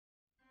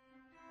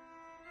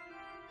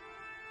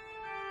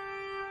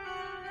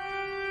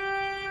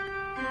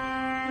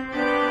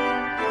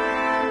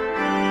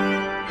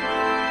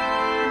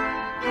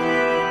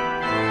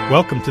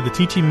Welcome to the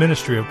teaching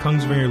ministry of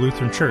Kongsvinger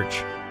Lutheran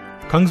Church.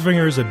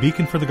 Kongsvinger is a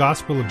beacon for the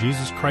gospel of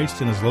Jesus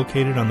Christ and is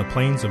located on the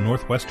plains of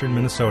northwestern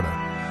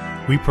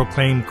Minnesota. We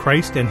proclaim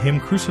Christ and Him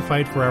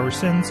crucified for our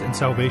sins and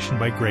salvation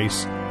by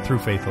grace through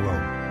faith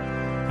alone.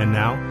 And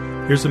now,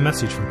 here's a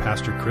message from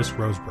Pastor Chris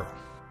Roseborough.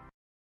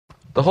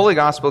 The Holy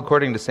Gospel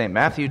according to St.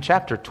 Matthew,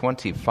 chapter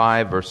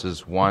 25,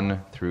 verses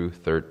 1 through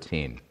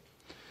 13.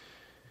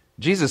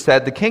 Jesus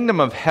said, "The kingdom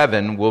of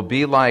heaven will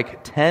be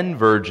like 10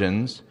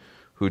 virgins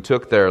who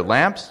took their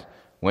lamps,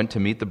 went to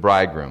meet the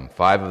bridegroom.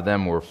 5 of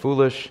them were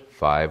foolish,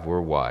 5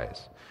 were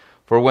wise.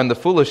 For when the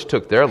foolish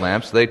took their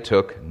lamps, they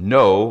took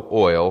no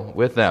oil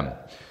with them.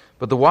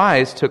 But the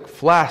wise took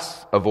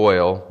flasks of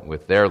oil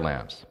with their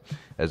lamps.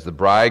 As the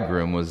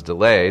bridegroom was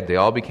delayed, they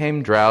all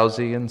became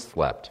drowsy and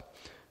slept.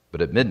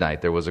 But at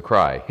midnight there was a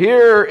cry,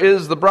 'Here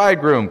is the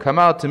bridegroom, come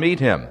out to meet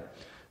him.'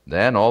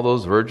 Then all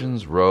those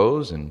virgins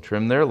rose and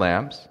trimmed their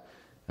lamps.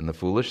 And the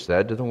foolish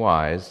said to the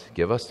wise,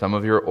 'Give us some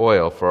of your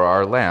oil, for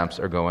our lamps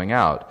are going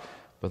out.'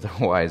 But the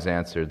wise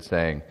answered,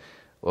 saying,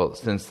 'Well,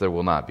 since there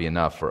will not be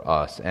enough for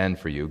us and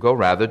for you, go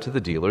rather to the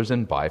dealers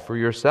and buy for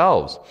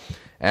yourselves.'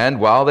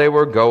 And while they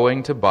were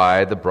going to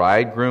buy, the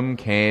bridegroom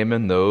came,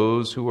 and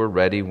those who were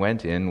ready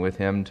went in with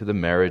him to the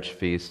marriage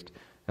feast,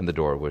 and the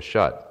door was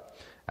shut.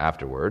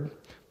 Afterward,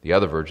 the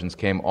other virgins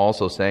came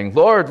also, saying,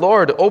 'Lord,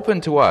 Lord,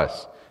 open to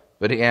us.'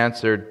 But he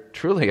answered,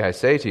 'Truly I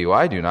say to you,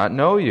 I do not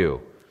know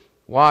you.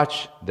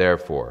 Watch,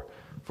 therefore,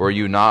 for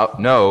you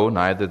know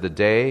neither the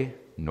day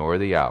nor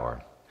the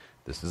hour.'"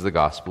 This is the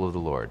gospel of the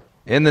Lord.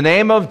 In the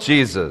name of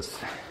Jesus,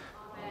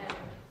 Amen.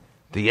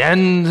 The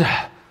end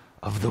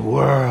of the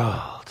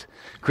world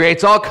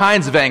creates all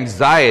kinds of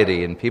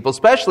anxiety in people,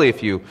 especially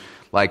if you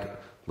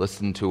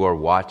listen to or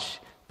watch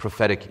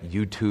prophetic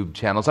YouTube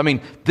channels. I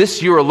mean,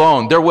 this year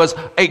alone, there was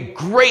a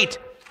great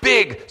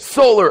big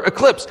solar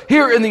eclipse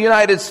here in the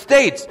United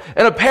States,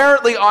 and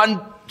apparently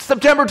on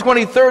September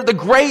 23rd, the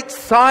great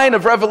sign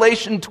of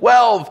Revelation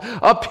 12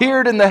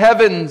 appeared in the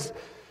heavens,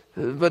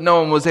 but no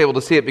one was able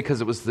to see it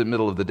because it was the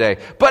middle of the day.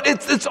 But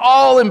it's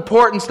all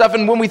important stuff,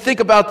 and when we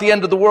think about the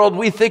end of the world,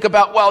 we think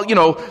about,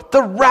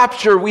 the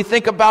rapture, we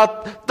think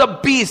about the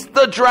beast,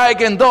 the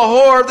dragon, the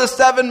whore, the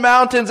 7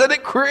 mountains, and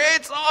it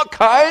creates all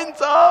kinds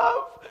of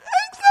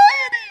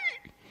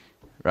anxiety,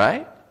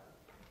 right?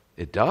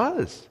 It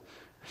does.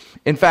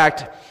 In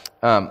fact,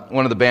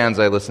 one of the bands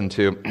I listened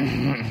to,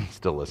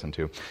 still listen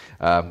to,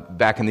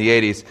 back in the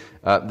 80s,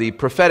 the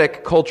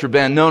prophetic culture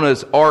band known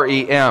as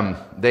REM,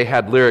 they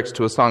had lyrics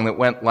to a song that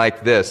went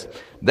like this: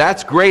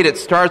 "That's great, it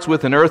starts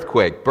with an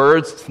earthquake,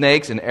 birds,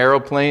 snakes, and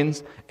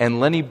aeroplanes, and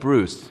Lenny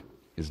Bruce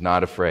is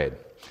not afraid.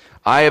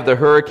 Eye of the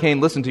hurricane,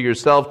 listen to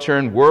yourself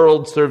turn,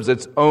 world serves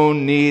its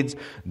own needs,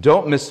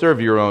 don't misserve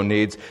your own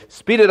needs.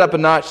 Speed it up a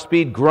notch,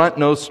 speed, grunt,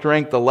 no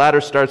strength, the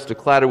ladder starts to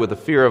clatter with the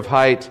fear of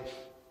height.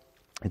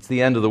 It's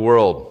the end of the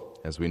world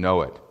as we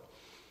know it,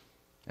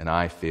 and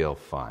I feel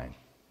fine."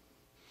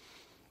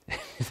 You're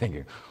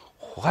thinking,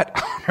 what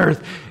on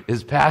earth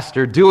is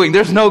Pastor doing?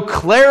 There's no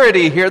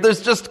clarity here.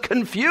 There's just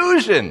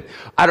confusion.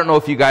 I don't know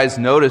if you guys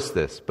noticed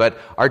this, but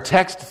our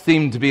text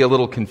seemed to be a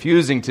little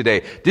confusing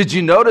today. Did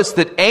you notice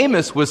that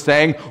Amos was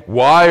saying,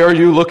 "Why are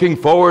you looking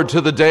forward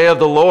to the day of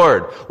the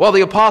Lord?" While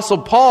the Apostle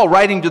Paul,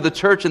 writing to the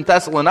church in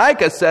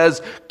Thessalonica,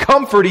 says,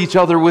 "Comfort each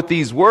other with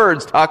these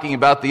words," talking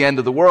about the end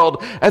of the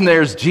world. And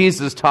there's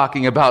Jesus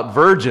talking about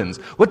virgins.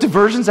 What do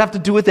virgins have to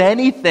do with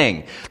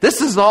anything? This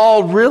is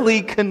all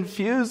really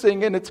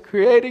confusing, and it's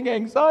creating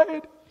anxiety.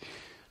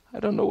 I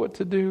don't know what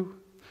to do.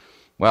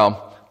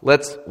 Well,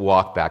 let's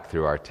walk back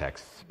through our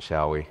text,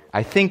 shall we?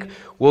 I think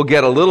we'll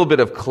get a little bit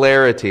of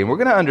clarity, and we're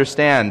going to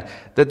understand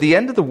that the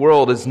end of the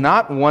world is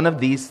not one of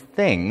these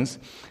things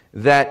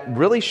that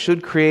really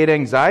should create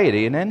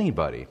anxiety in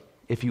anybody,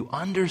 if you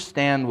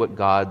understand what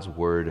God's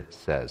Word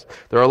says.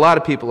 There are a lot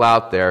of people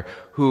out there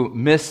who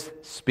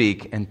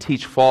misspeak and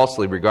teach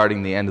falsely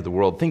regarding the end of the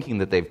world, thinking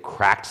that they've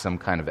cracked some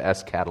kind of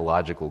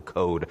eschatological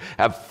code,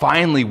 have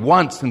finally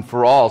once and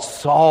for all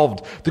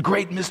solved the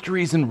great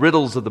mysteries and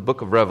riddles of the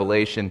book of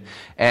Revelation,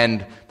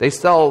 and they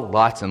sell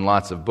lots and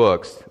lots of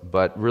books,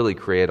 but really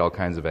create all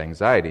kinds of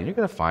anxiety. And you're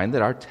going to find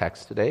that our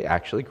text today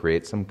actually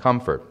creates some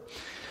comfort.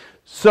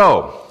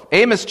 So,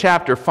 Amos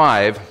chapter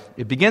 5,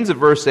 it begins at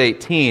verse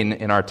 18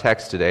 in our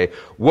text today.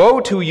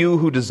 "Woe to you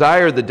who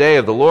desire the day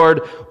of the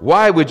Lord!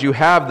 Why would you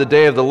have the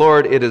day of the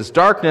Lord? It is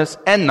darkness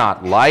and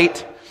not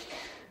light,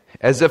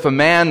 as if a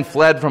man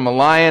fled from a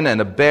lion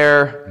and a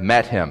bear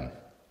met him."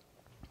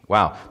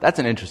 Wow, that's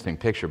an interesting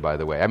picture, by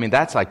the way. I mean,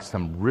 that's like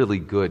some really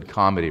good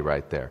comedy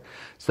right there.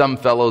 Some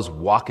fellow's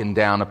walking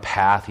down a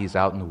path, he's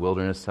out in the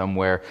wilderness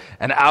somewhere,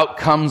 and out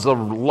comes a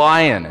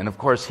lion, and of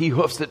course he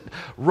hoofs it,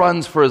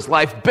 runs for his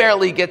life,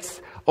 barely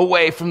gets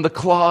away from the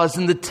claws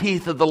and the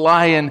teeth of the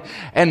lion,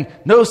 and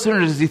no sooner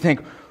does he think,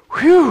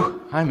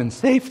 "Whew, I'm in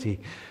safety,"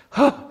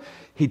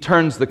 he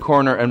turns the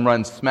corner and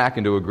runs smack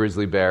into a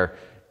grizzly bear,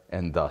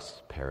 and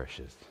thus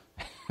perishes.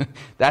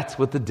 That's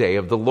what the day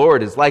of the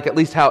Lord is like, at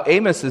least how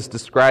Amos is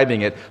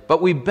describing it. But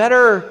we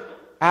better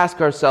ask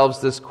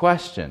ourselves this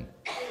question: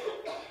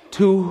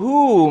 to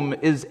whom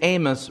is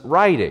Amos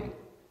writing?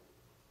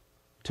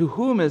 To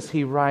whom is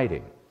he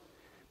writing?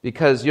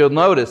 Because you'll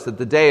notice that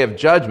the day of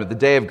judgment, the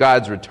day of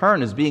God's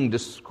return, is being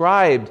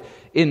described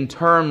in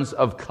terms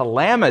of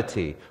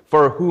calamity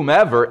for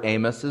whomever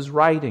Amos is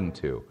writing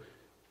to.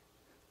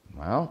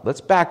 Well,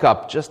 let's back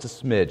up just a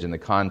smidge in the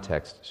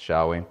context,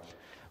 shall we?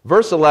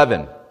 Verse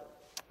 11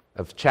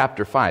 of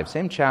chapter 5,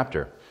 same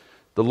chapter.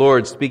 The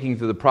Lord, speaking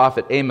through the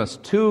prophet Amos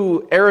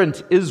to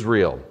errant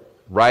Israel,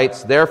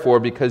 writes, "Therefore,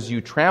 because you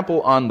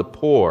trample on the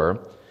poor,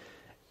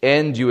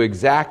 and you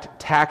exact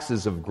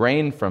taxes of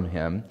grain from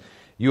him,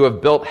 you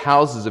have built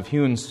houses of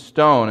hewn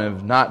stone and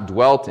have not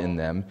dwelt in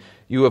them.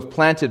 You have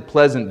planted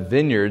pleasant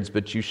vineyards,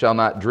 but you shall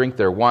not drink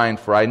their wine.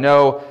 For I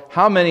know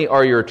how many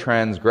are your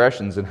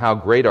transgressions and how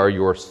great are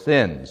your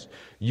sins.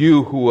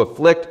 You who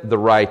afflict the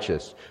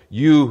righteous,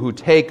 you who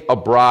take a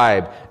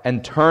bribe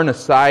and turn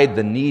aside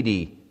the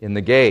needy in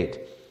the gate."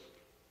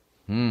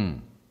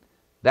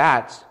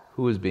 That's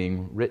who is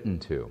being written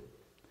to.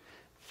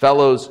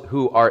 Fellows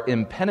who are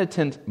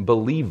impenitent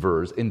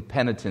believers,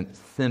 impenitent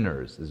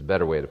sinners is a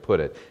better way to put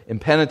it.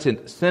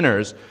 Impenitent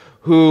sinners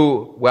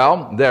who,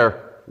 well, they're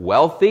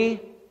wealthy,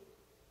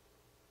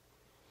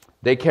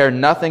 they care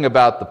nothing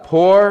about the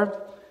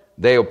poor,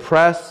 they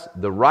oppress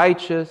the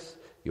righteous.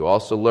 You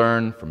also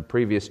learn from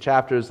previous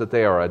chapters that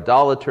they are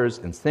idolaters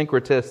and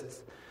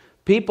syncretists.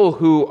 People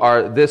who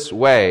are this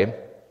way,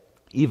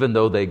 even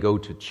though they go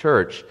to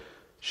church,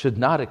 should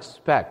not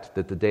expect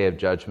that the day of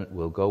judgment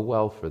will go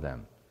well for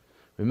them.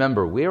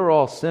 Remember, we are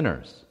all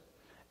sinners,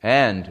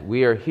 and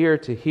we are here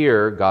to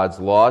hear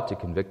God's law to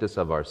convict us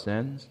of our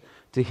sins,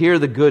 to hear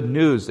the good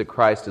news that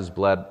Christ has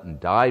bled and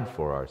died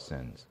for our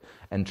sins,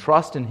 and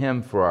trust in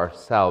Him for our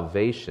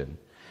salvation,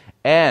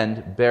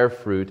 and bear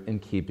fruit in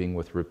keeping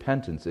with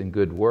repentance and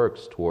good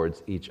works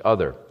towards each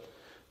other.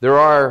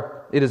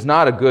 It is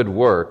not a good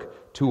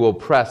work to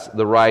oppress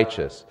the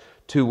righteous,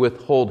 to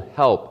withhold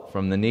help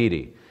from the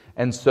needy.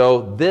 And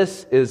so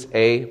this is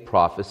a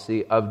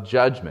prophecy of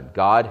judgment.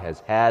 God has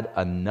had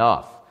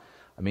enough.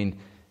 I mean,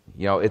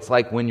 it's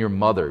like when your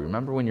mother,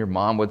 remember when your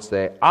mom would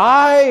say,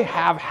 "I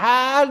have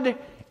had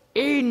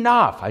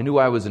enough." I knew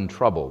I was in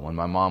trouble when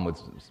my mom would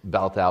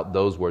belt out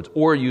those words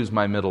or use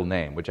my middle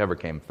name, whichever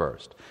came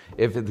first.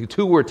 If the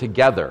two were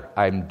together,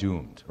 I'm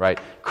doomed, right?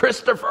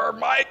 Christopher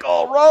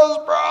Michael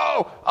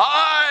Rosebrough,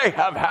 I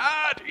have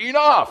had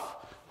enough,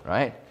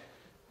 right?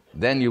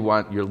 Then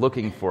you're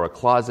looking for a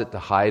closet to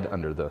hide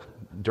under the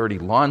dirty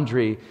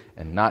laundry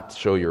and not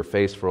show your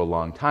face for a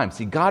long time.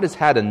 See, God has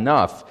had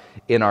enough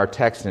in our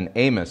text in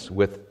Amos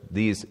with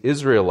these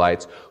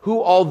Israelites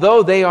who,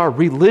 although they are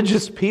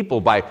religious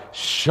people by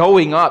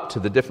showing up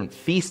to the different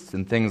feasts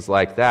and things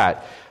like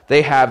that,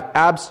 they have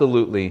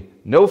absolutely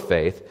no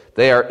faith.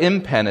 They are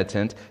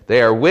impenitent.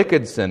 They are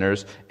wicked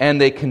sinners,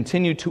 and they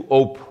continue to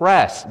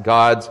oppress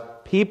God's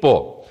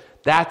people.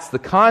 That's the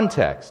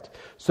context.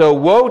 So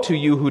woe to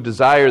you who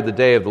desire the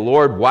day of the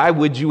Lord. Why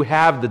would you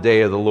have the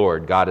day of the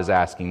Lord? God is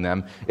asking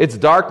them. It's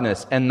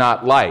darkness and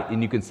not light.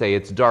 And you can say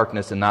it's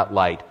darkness and not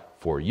light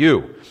for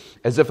you.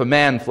 As if a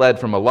man fled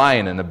from a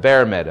lion and a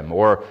bear met him,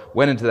 or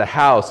went into the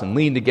house and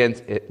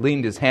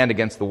leaned his hand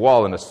against the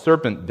wall and a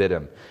serpent bit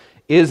him.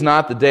 Is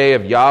not the day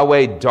of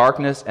Yahweh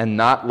darkness and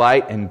not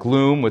light, and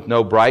gloom with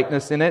no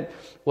brightness in it?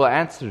 Well,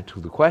 answer to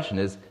the question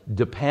is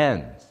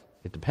depends.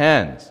 It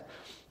depends.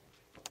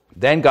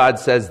 Then God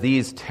says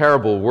these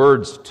terrible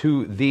words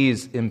to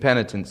these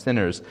impenitent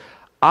sinners.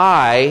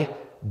 I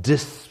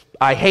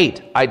despise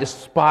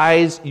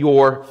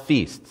your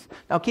feasts.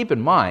 Now keep in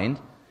mind,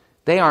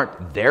 they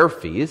aren't their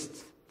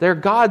feasts. They're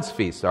God's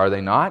feasts, are they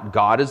not?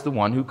 God is the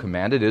one who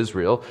commanded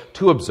Israel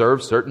to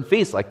observe certain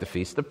feasts, like the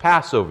Feast of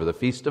Passover, the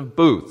Feast of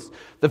Booths,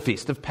 the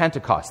Feast of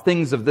Pentecost,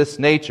 things of this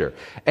nature.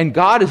 And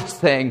God is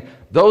saying,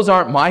 those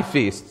aren't my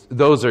feasts,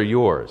 those are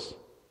yours.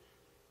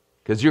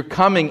 Because you're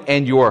coming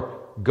and you're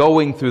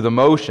going through the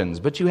motions,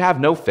 but you have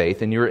no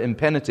faith and you're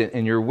impenitent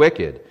and you're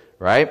wicked,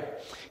 right?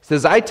 He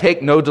says, I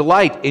take no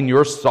delight in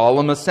your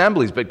solemn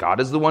assemblies, but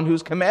God is the one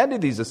who's commanded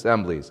these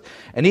assemblies.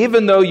 And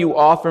even though you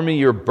offer me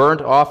your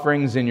burnt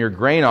offerings and your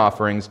grain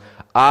offerings,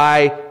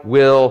 I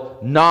will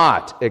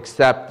not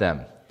accept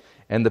them.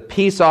 And the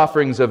peace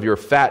offerings of your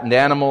fattened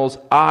animals,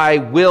 I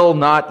will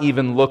not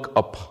even look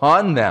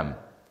upon them.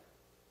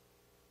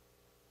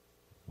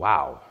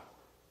 Wow.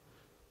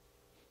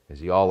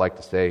 As you all like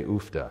to say,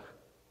 oofda.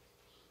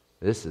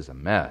 This is a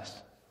mess.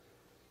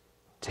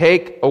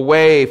 Take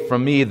away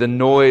from me the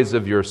noise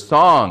of your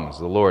songs,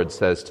 the Lord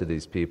says to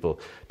these people,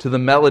 to the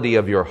melody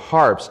of your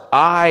harps.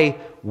 I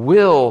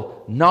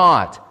will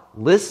not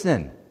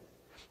listen.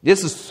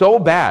 This is so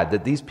bad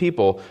that these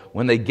people,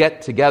 when they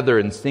get together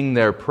and sing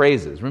their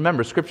praises,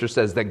 remember, Scripture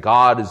says that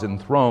God is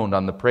enthroned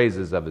on the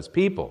praises of His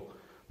people.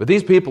 But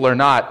these people are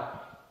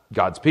not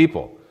God's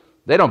people.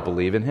 They don't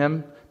believe in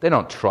Him. They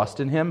don't trust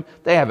in Him.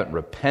 They haven't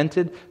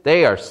repented.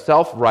 They are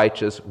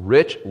self-righteous,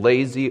 rich,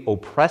 lazy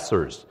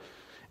oppressors.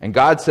 And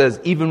God says,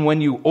 even when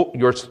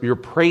your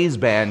praise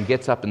band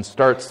gets up and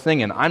starts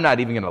singing, I'm not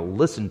even going to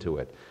listen to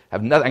it.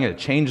 I'm going to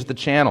change the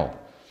channel.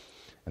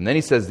 And then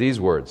He says these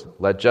words,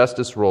 let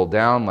justice roll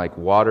down like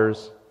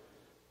waters,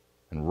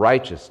 and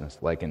righteousness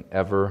like an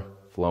ever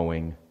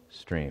flowing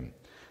stream.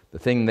 The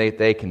thing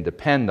they can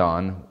depend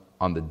on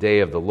the day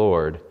of the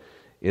Lord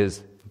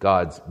is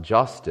God's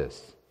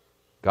justice.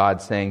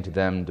 God saying to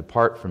them,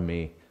 "Depart from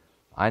me,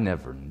 I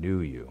never knew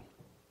you."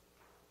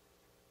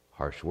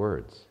 Harsh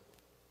words.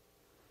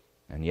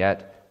 And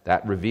yet,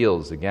 that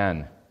reveals,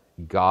 again,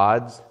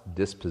 God's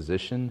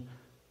disposition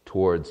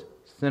towards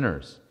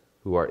sinners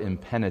who are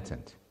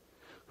impenitent,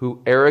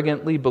 who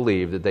arrogantly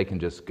believe that they can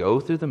just go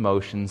through the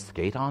motions,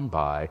 skate on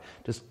by,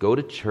 just go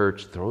to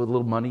church, throw a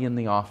little money in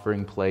the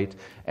offering plate,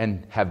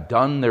 and have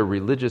done their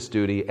religious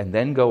duty, and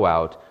then go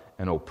out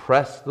and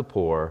oppress the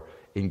poor,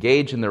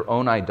 engage in their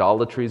own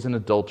idolatries and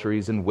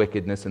adulteries and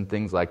wickedness and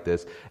things like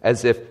this,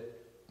 as if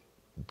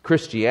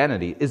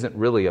Christianity isn't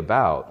really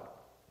about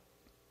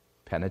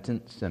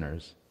penitent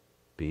sinners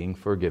being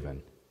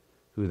forgiven,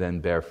 who then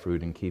bear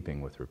fruit in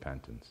keeping with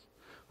repentance,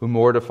 who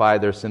mortify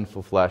their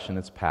sinful flesh and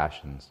its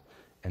passions,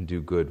 and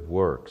do good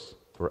works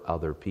for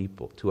other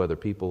people, to other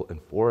people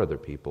and for other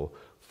people,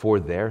 for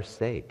their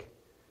sake,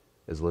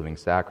 as living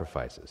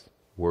sacrifices.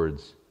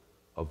 Words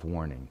of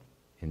warning,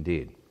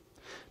 indeed.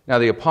 Now,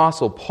 the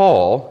Apostle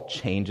Paul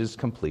changes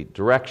complete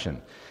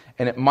direction.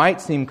 And it might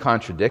seem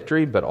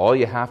contradictory, but all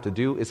you have to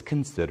do is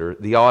consider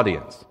the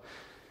audience.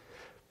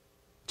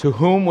 To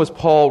whom was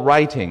Paul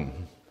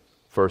writing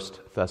 1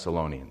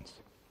 Thessalonians?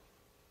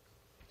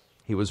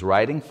 He was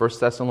writing 1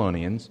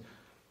 Thessalonians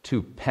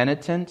to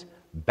penitent,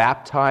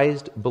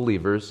 baptized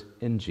believers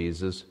in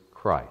Jesus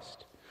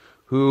Christ,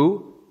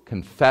 who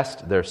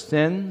confessed their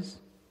sins,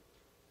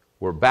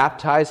 were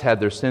baptized, had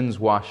their sins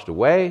washed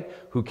away,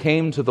 who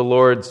came to the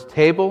Lord's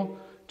table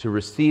to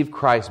receive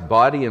Christ's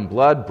body and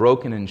blood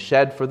broken and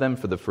shed for them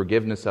for the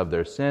forgiveness of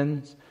their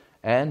sins,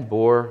 and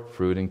bore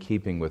fruit in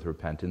keeping with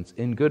repentance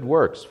in good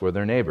works for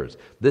their neighbors.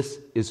 This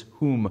is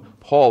whom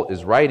Paul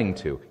is writing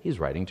to. He's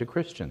writing to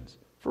Christians,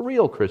 for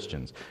real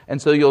Christians.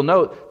 And so you'll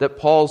note that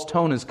Paul's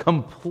tone is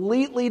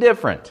completely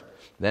different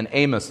than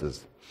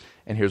Amos's.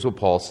 And here's what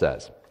Paul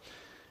says.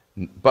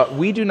 "But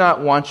we do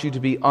not want you to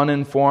be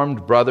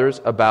uninformed,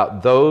 brothers,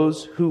 about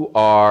those who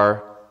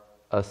are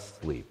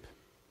asleep."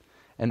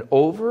 And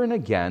over and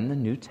again, the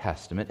New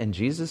Testament and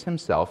Jesus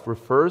himself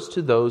refers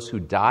to those who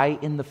die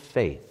in the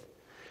faith,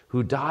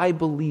 who die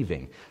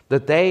believing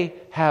that they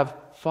have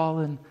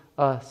fallen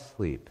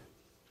asleep.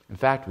 In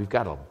fact, we've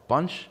got a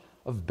bunch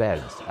of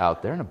beds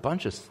out there and a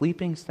bunch of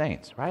sleeping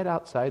saints right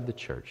outside the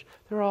church.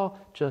 They're all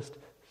just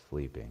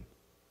sleeping,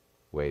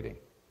 waiting,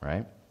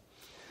 right?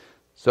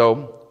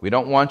 So, we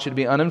don't want you to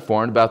be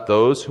uninformed about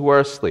those who are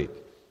asleep,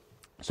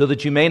 so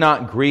that you may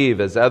not grieve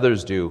as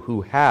others do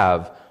who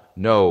have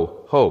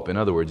no hope. In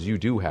other words, you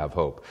do have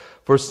hope.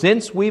 "For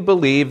since we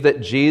believe that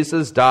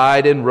Jesus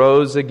died and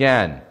rose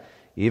again,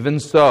 even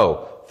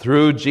so,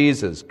 through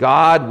Jesus,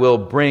 God will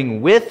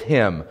bring with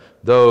him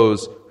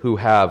those who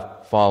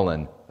have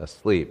fallen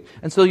asleep."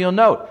 And so you'll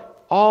note,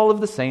 all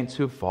of the saints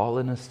who have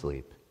fallen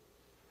asleep,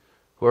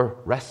 who are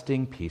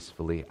resting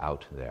peacefully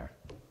out there,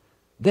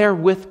 they're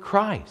with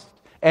Christ.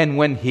 And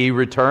when he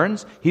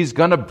returns, he's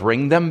going to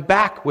bring them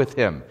back with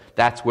him.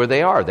 That's where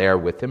they are. They are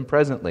with him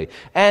presently.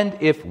 And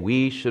if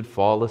we should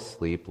fall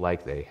asleep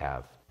like they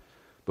have,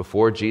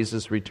 before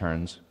Jesus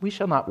returns, we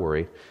shall not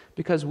worry,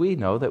 because we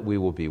know that we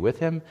will be with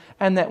him,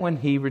 and that when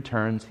he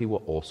returns, he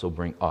will also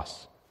bring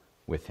us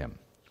with him.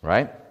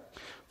 Right?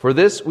 "For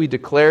this we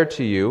declare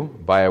to you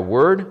by a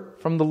word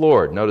from the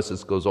Lord." Notice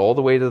this goes all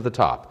the way to the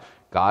top.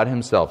 God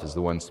himself is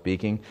the one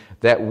speaking.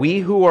 "That we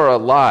who are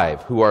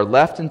alive, who are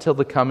left until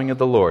the coming of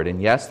the Lord," and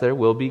yes, there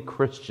will be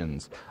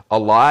Christians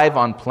alive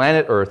on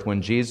planet Earth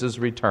when Jesus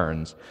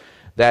returns,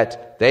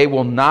 "that they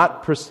will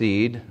not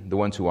precede," the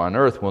ones who are on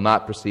earth will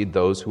not precede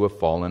those who have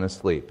fallen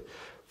asleep.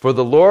 "For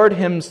the Lord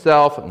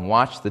himself," and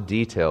watch the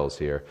details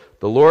here,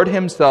 "the Lord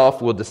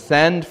himself will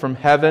descend from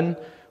heaven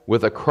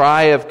with a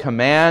cry of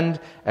command,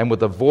 and with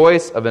the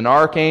voice of an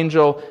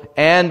archangel,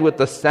 and with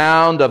the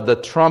sound of the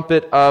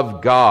trumpet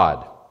of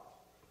God."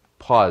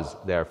 Pause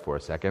there for a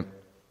second.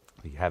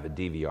 If you have a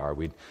DVR,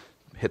 we'd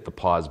hit the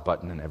pause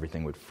button and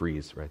everything would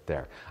freeze right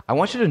there. I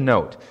want you to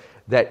note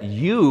that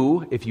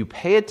if you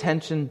pay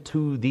attention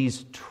to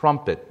these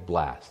trumpet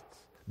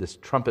blasts, this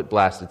trumpet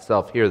blast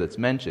itself here that's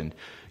mentioned,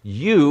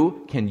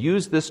 you can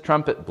use this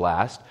trumpet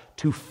blast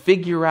to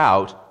figure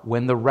out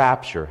when the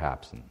rapture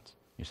happens.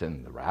 You're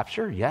saying, the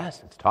rapture?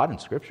 Yes, it's taught in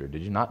Scripture.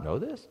 Did you not know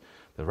this?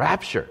 The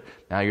rapture.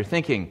 Now you're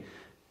thinking,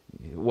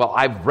 well,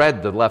 I've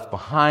read the Left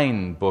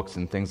Behind books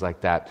and things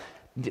like that.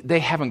 They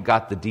haven't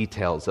got the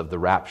details of the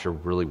rapture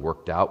really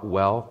worked out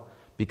well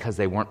because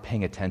they weren't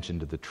paying attention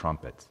to the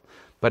trumpets.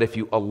 But if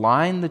you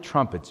align the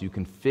trumpets, you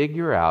can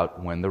figure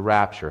out when the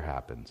rapture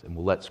happens, and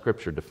we'll let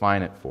Scripture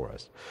define it for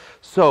us.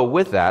 So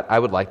with that, I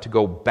would like to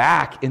go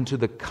back into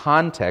the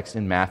context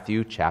in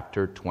Matthew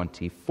chapter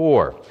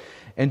 24.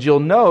 And you'll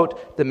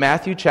note that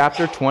Matthew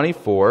chapter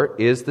 24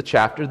 is the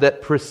chapter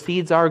that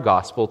precedes our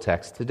gospel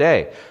text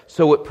today.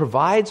 So it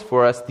provides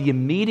for us the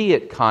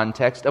immediate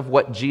context of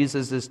what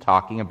Jesus is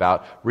talking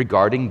about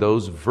regarding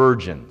those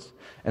virgins.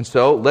 And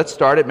so let's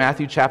start at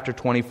Matthew chapter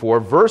 24,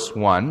 verse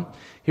 1.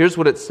 Here's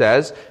what it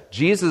says.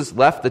 Jesus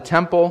left the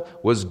temple,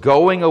 was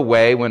going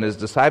away when his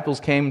disciples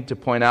came to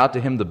point out to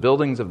him the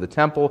buildings of the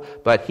temple,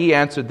 but he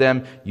answered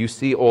them, "You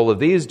see all of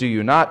these, do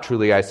you not?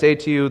 Truly I say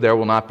to you, there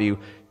will not be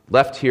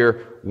left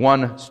here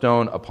one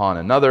stone upon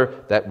another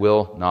that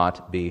will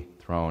not be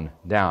thrown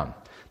down."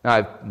 Now,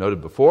 I've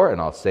noted before,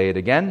 and I'll say it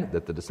again,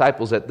 that the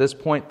disciples at this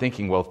point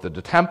thinking, well, if the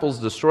temple's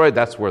destroyed,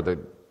 that's where the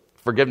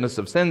forgiveness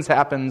of sins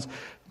happens.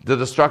 The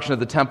destruction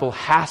of the temple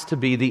has to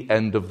be the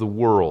end of the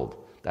world.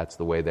 That's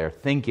the way they're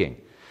thinking.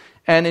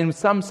 And in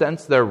some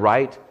sense, they're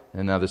right. In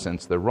another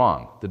sense, they're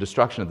wrong. The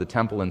destruction of the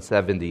temple in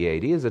 70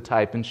 AD is a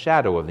type and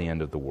shadow of the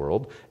end of the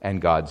world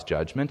and God's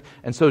judgment.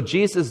 And so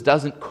Jesus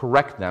doesn't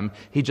correct them.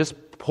 He just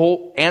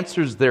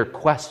answers their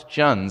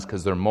questions,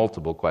 because they're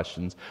multiple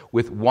questions,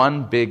 with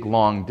one big,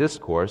 long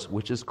discourse,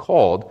 which is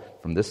called,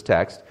 from this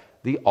text,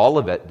 the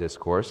Olivet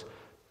Discourse.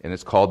 And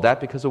it's called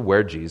that because of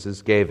where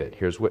Jesus gave it.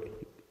 Here's what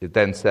it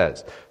then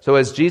says. So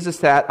as Jesus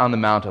sat on the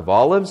Mount of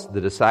Olives,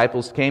 the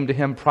disciples came to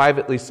him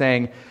privately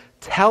saying,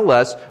 "Tell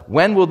us,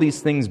 when will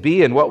these things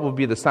be, and what will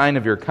be the sign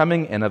of your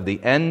coming and of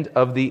the end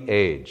of the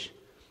age?"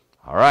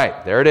 All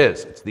right, there it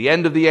is. It's the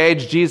end of the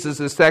age,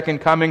 Jesus' second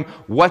coming.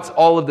 What's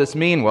all of this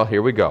mean? Well,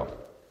 here we go.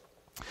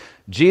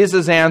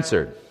 Jesus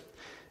answered,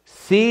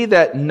 "See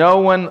that no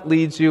one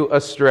leads you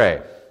astray."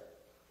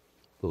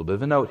 A little bit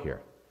of a note here.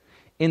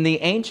 In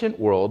the ancient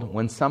world,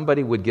 when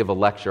somebody would give a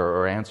lecture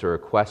or answer a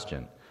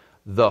question,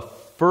 the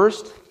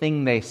first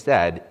thing they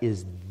said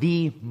is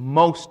the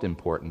most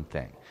important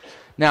thing.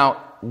 Now,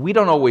 we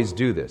don't always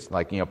do this.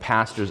 Like,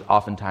 pastors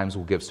oftentimes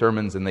will give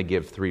sermons and they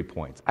give 3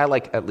 points. I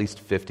like at least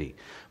 50.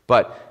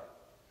 But,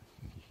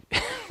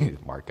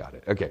 Mark got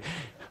it. Okay.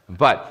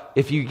 But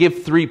if you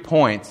give 3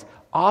 points,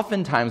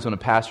 oftentimes when a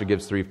pastor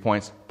gives 3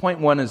 points, point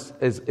 1 is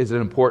an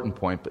important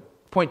point, but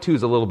point 2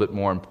 is a little bit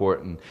more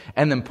important.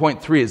 And then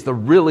point 3 is the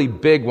really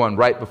big one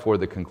right before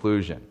the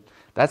conclusion.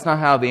 That's not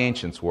how the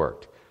ancients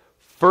worked.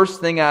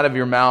 First thing out of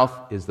your mouth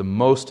is the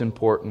most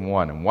important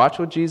one. And watch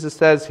what Jesus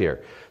says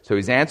here. So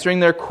he's answering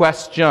their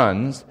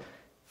questions.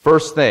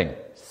 First thing,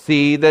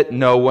 see that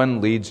no one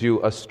leads you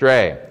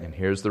astray. And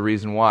here's the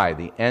reason why.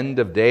 The end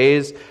of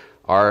days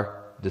are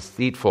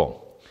deceitful.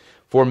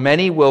 For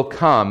many will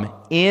come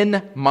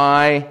in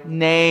my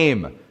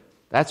name.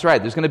 That's right.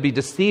 There's going to be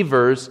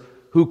deceivers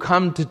who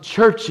come to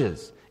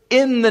churches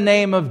in the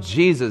name of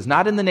Jesus,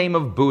 not in the name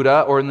of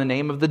Buddha or in the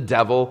name of the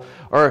devil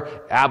or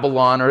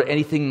Abalon or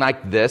anything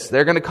like this.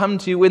 They're going to come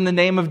to you in the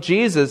name of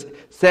Jesus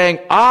saying,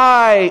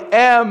 "I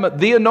am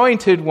the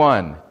anointed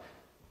one."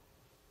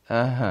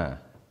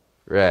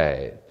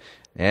 Right.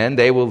 And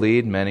they will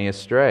lead many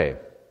astray.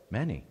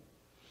 Many.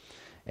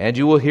 And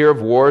you will hear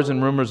of wars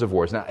and rumors of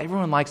wars. Now,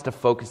 everyone likes to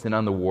focus in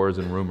on the wars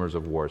and rumors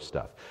of war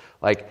stuff.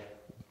 Like,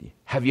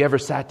 have you ever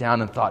sat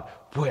down and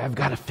thought, boy, I've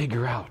got to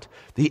figure out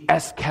the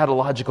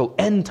eschatological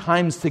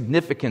end-time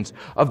significance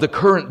of the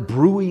current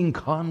brewing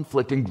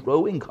conflict and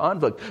growing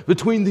conflict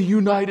between the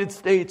United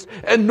States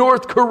and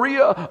North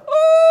Korea?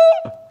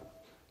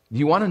 Do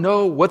you want to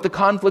know what the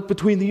conflict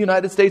between the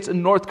United States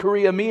and North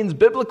Korea means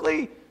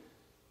biblically?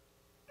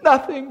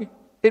 Nothing.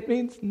 It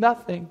means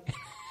nothing.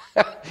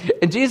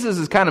 And Jesus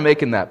is kind of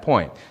making that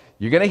point.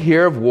 You're going to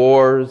hear of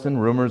wars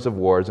and rumors of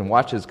wars, and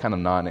watch his kind of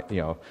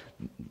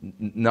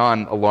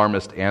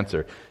non-alarmist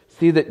answer.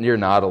 See that you're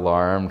not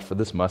alarmed, for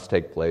this must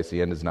take place.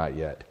 The end is not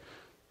yet.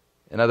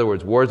 In other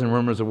words, wars and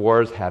rumors of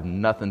wars have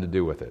nothing to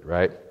do with it,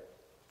 right?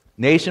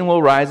 Nation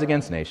will rise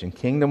against nation,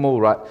 kingdom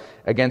will rise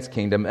against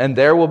kingdom, and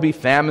there will be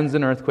famines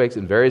and earthquakes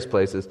in various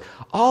places.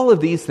 All of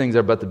these things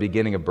are but the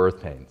beginning of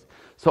birth pains.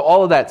 So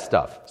all of that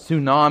stuff,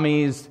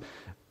 tsunamis,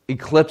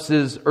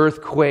 eclipses,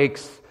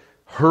 earthquakes,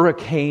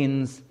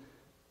 hurricanes,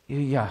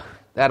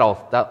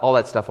 all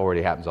that stuff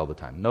already happens all the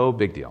time. No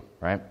big deal,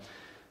 right?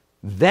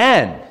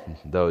 Then,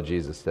 though,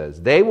 Jesus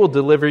says, they will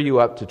deliver you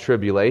up to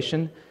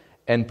tribulation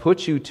and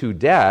put you to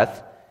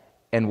death,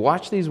 and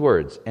watch these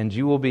words, and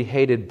you will be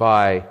hated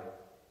by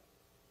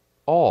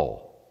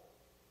all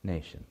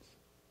nations.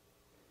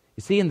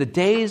 You see, in the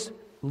days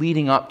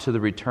leading up to the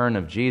return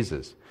of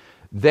Jesus,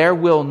 there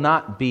will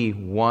not be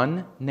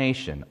one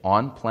nation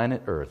on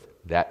planet Earth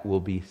that will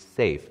be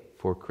safe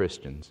for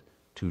Christians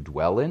to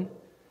dwell in,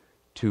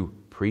 to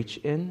preach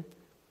in,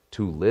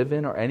 to live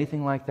in, or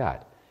anything like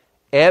that.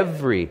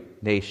 Every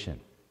nation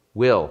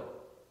will,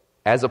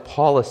 as a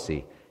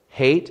policy,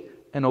 hate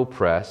and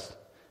oppress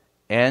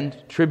and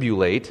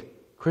tribulate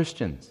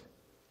Christians.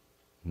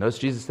 Notice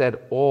Jesus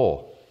said,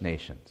 all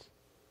nations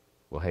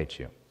will hate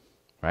you,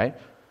 right?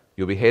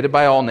 You'll be hated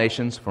by all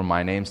nations for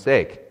my name's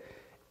sake.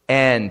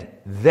 And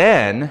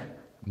then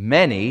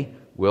many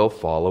will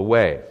fall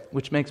away,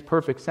 which makes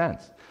perfect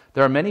sense.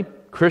 There are many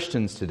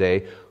Christians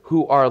today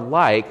who are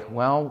like,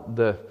 well,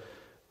 the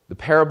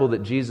parable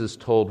that Jesus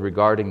told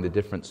regarding the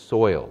different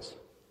soils,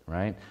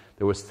 right?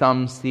 There was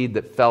some seed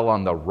that fell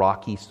on the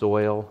rocky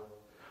soil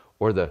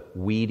or the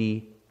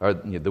weedy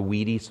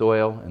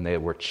soil, and they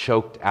were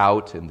choked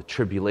out in the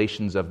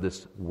tribulations of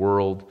this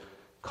world,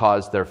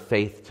 caused their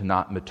faith to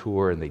not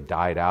mature and they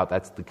died out.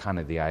 That's the kind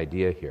of the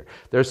idea here.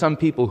 There are some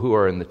people who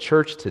are in the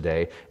church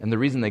today, and the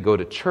reason they go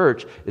to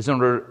church is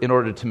in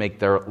order to make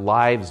their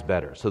lives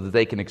better, so that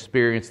they can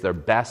experience their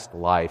best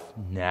life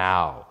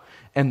now.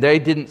 And they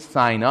didn't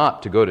sign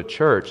up to go to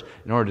church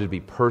in order to be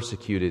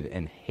persecuted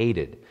and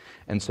hated.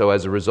 And so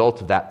as a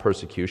result of that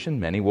persecution,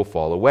 many will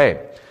fall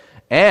away.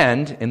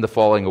 And in the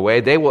falling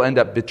away, they will end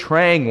up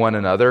betraying one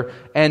another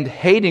and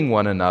hating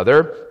one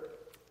another,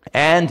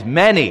 and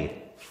many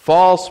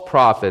false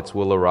prophets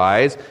will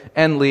arise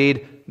and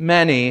lead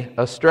many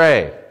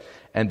astray.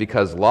 And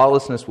because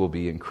lawlessness will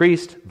be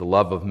increased, the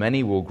love of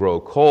many will grow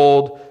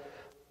cold,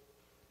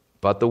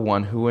 but the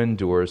one who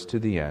endures to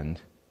the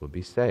end will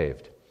be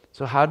saved.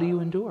 So how do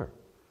you endure?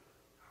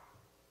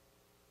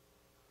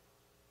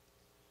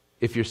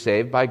 If you're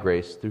saved by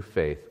grace through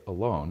faith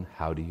alone,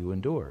 how do you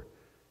endure?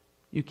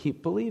 You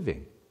keep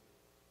believing.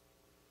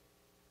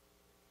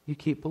 You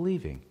keep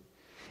believing.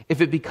 If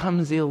it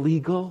becomes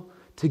illegal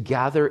to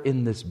gather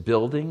in this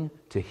building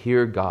to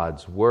hear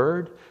God's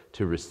word,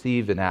 to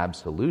receive an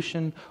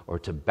absolution, or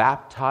to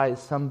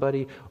baptize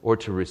somebody, or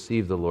to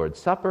receive the Lord's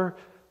Supper,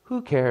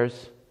 who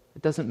cares?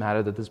 It doesn't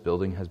matter that this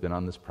building has been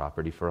on this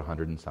property for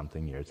 100 and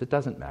something years. It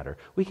doesn't matter.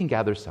 We can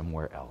gather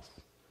somewhere else.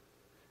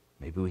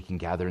 Maybe we can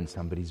gather in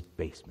somebody's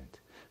basement.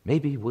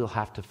 Maybe we'll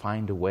have to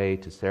find a way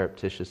to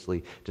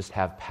surreptitiously just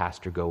have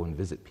pastor go and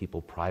visit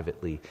people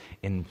privately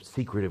in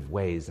secretive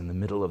ways in the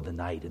middle of the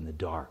night in the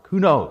dark. Who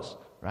knows,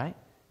 right?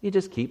 You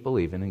just keep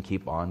believing and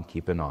keep on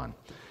keeping on.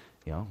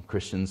 You know,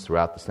 Christians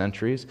throughout the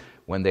centuries,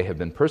 when they have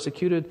been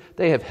persecuted,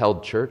 they have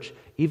held church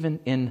even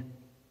in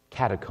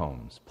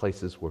catacombs,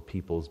 places where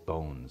people's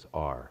bones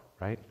are,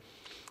 right?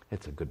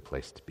 It's a good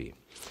place to be.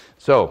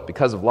 So,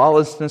 because of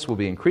lawlessness will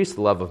be increased,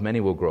 the love of many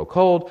will grow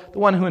cold. The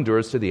one who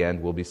endures to the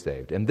end will be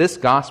saved. And this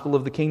gospel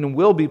of the kingdom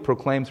will be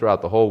proclaimed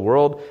throughout the whole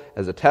world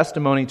as a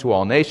testimony to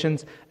all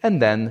nations,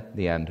 and then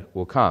the end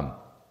will come.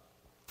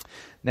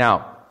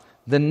 Now,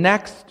 the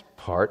next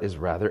part is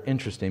rather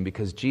interesting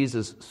because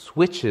Jesus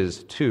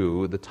switches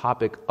to the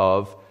topic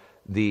of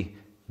the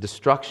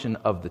destruction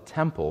of the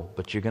temple,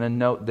 but you're going to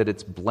note that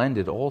it's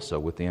blended also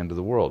with the end of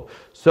the world.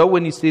 So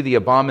when you see the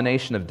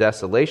abomination of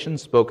desolation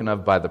spoken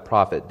of by the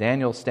prophet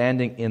Daniel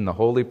standing in the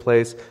holy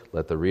place,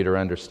 let the reader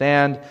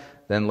understand.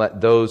 Then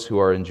let those who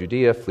are in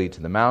Judea flee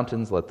to the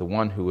mountains. Let the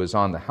one who is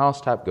on the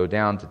housetop go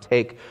down to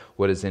take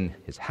what is in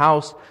his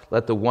house.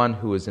 Let the one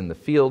who is in the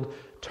field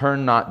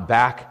turn not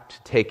back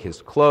to take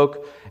his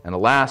cloak. And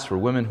alas, for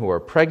women who are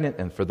pregnant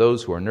and for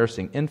those who are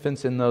nursing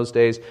infants in those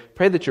days,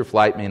 pray that your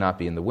flight may not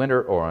be in the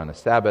winter or on a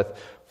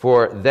Sabbath,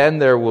 for then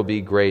there will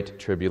be great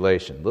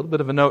tribulation. A little bit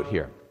of a note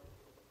here.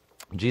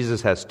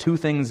 Jesus has two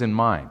things in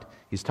mind.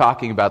 He's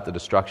talking about the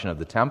destruction of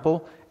the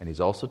temple, and he's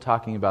also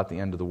talking about the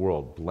end of the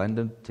world,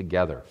 blended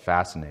together.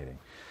 Fascinating.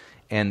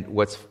 And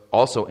what's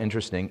also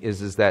interesting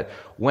is that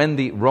when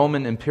the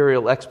Roman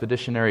Imperial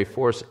Expeditionary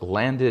Force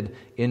landed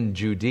in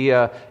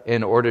Judea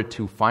in order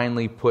to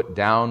finally put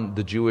down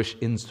the Jewish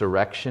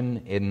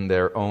insurrection in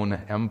their own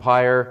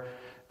empire,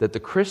 that the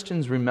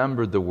Christians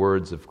remembered the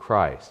words of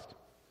Christ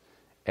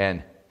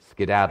and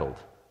skedaddled,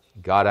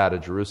 got out of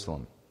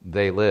Jerusalem.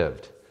 They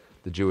lived.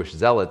 The Jewish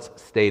zealots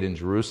stayed in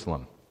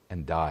Jerusalem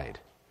and died.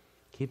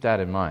 Keep that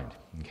in mind,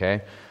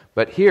 okay?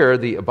 But here,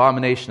 the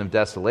abomination of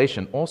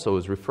desolation also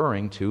is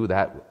referring to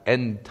that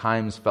end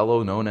times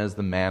fellow known as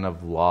the man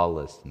of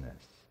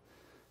lawlessness.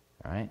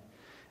 All right?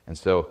 And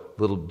so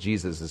little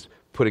Jesus is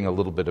putting a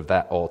little bit of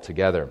that all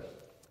together.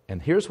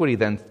 And here's what he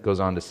then goes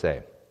on to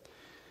say.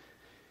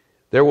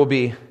 There will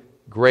be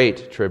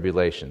great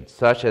tribulation,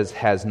 such as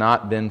has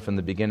not been from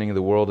the beginning of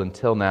the world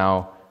until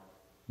now,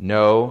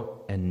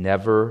 no, and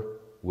never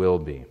will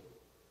be.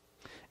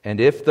 And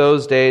if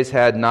those days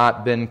had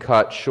not been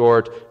cut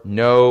short,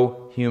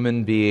 no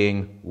human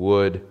being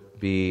would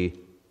be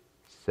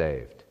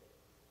saved.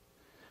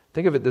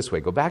 Think of it this way.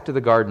 Go back to the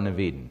Garden of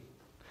Eden.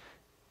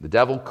 The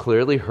devil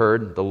clearly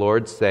heard the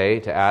Lord say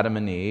to Adam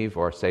and Eve,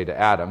 or say to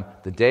Adam,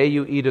 the day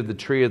you eat of the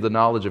tree of the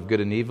knowledge of good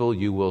and evil,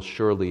 you will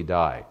surely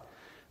die.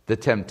 The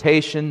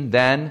temptation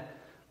then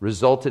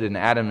resulted in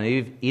Adam and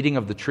Eve eating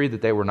of the tree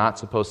that they were not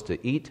supposed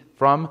to eat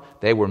from.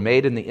 They were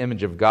made in the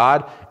image of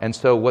God. And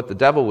so what the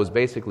devil was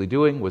basically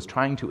doing was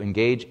trying to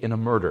engage in a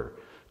murder.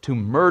 To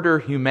murder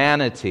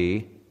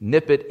humanity,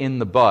 nip it in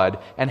the bud,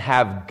 and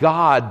have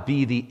God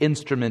be the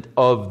instrument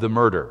of the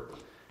murder.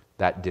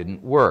 That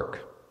didn't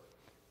work.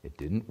 It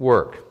didn't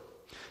work.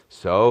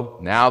 So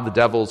now the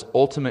devil's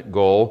ultimate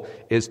goal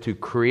is to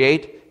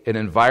create an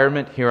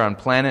environment here on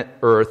planet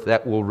Earth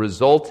that will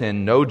result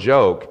in, no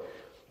joke,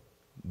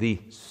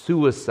 the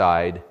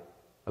suicide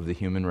of the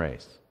human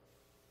race.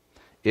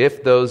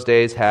 If those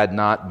days had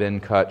not been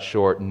cut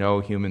short, no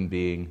human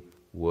being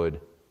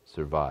would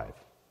survive,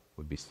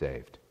 would be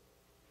saved.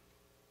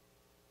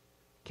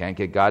 Can't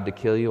get God to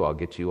kill you? I'll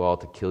get you all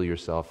to kill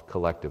yourself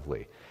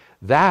collectively.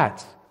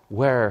 That's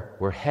where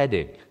we're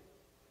heading.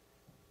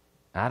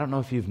 I don't know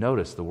if you've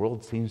noticed, the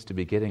world seems to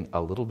be getting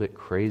a little bit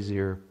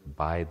crazier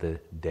by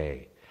the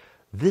day.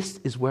 This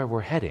is where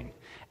we're heading.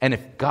 And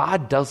if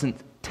God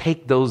doesn't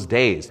take those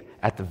days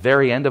at the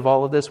very end of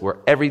all of this, where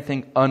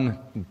everything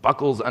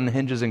unbuckles,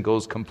 unhinges, and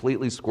goes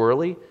completely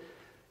squirrely,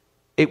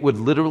 it would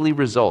literally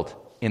result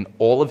in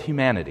all of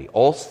humanity,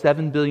 all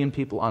 7 billion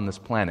people on this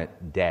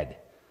planet, dead.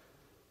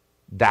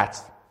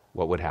 That's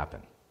what would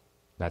happen.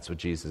 That's what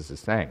Jesus is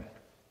saying.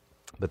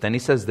 But then he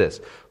says this,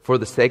 for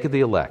the sake of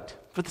the elect,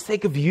 for the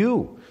sake of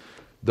you,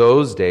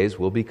 those days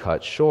will be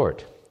cut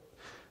short.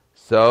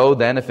 So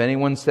then if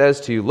anyone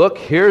says to you, look,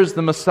 here's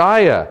the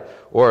Messiah,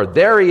 or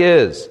there he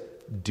is,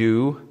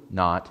 do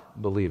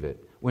not believe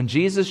it. When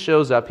Jesus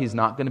shows up, he's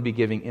not going to be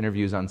giving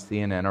interviews on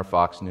CNN or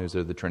Fox News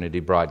or the Trinity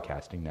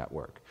Broadcasting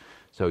Network.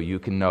 So you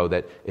can know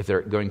that if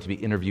they're going to be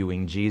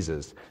interviewing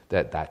Jesus,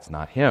 that's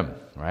not him,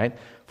 right?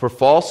 For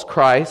false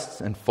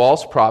Christs and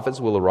false prophets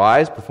will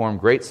arise, perform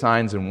great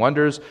signs and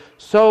wonders,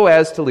 so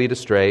as to lead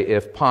astray,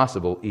 if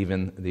possible,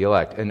 even the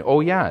elect. And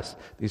oh yes,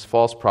 these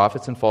false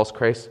prophets and false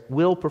Christs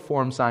will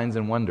perform signs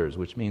and wonders,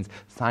 which means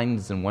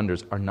signs and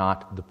wonders are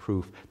not the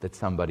proof that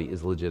somebody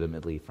is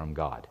legitimately from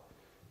God.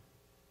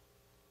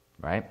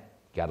 Right?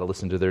 Got to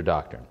listen to their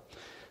doctrine.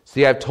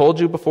 See, I've told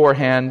you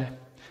beforehand.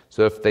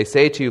 So if they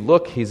say to you,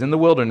 look, he's in the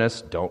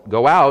wilderness, don't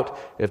go out.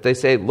 If they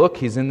say, look,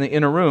 he's in the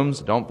inner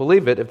rooms, don't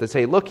believe it. If they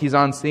say, look, he's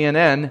on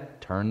CNN,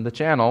 turn the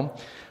channel.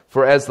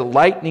 For as the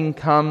lightning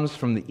comes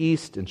from the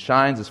east and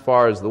shines as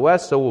far as the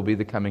west, so will be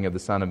the coming of the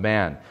Son of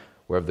Man.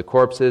 Wherever the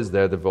corpse is,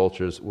 there the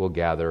vultures will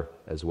gather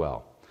as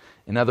well.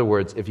 In other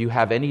words, if you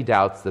have any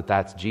doubts that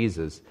that's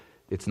Jesus,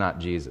 it's not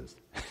Jesus.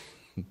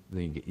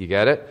 You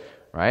get it?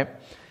 Right?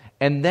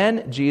 And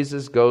then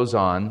Jesus goes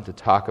on to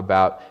talk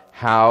about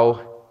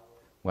how,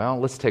 well,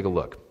 let's take a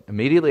look.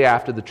 Immediately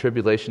after the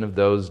tribulation of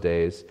those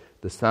days,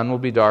 the sun will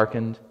be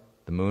darkened,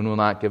 the moon will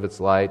not give its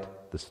light,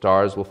 the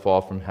stars will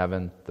fall from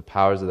heaven, the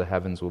powers of the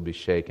heavens will be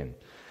shaken.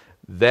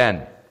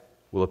 Then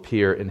will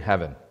appear in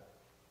heaven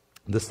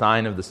the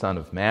sign of the Son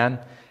of Man,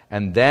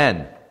 and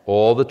then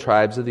all the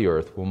tribes of the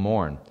earth will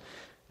mourn.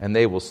 And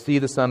they will see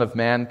the Son of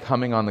Man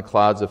coming on the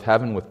clouds of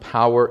heaven with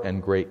power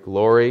and great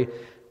glory,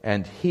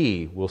 and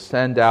he will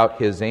send out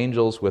his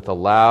angels with a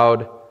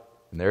loud,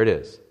 and there it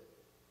is,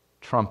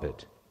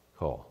 trumpet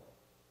call.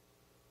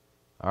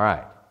 All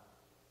right.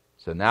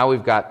 So now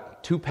we've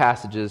got 2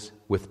 passages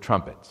with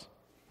trumpets,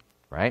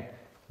 right?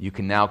 You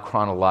can now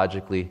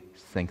chronologically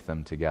sync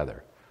them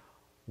together.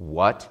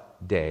 What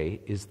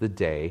day is the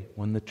day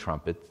when the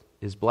trumpet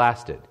is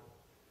blasted?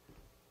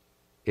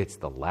 It's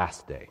the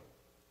last day.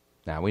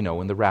 Now we know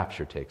when the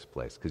rapture takes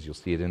place because you'll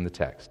see it in the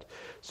text.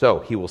 So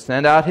he will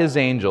send out his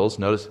angels.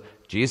 Notice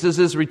Jesus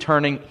is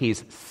returning.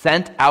 He's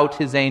sent out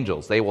his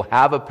angels. They will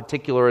have a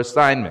particular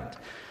assignment.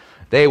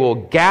 They will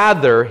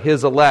gather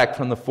his elect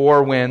from the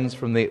 4 winds,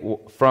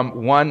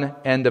 from one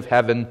end of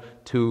heaven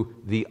to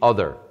the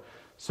other.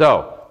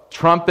 So,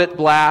 trumpet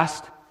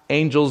blast,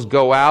 angels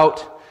go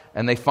out,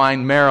 and they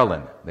find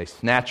Marilyn. They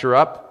snatch her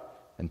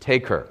up and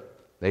take her.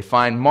 They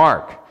find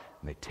Mark,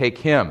 and they take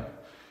him.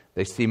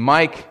 They see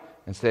Mike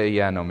and say,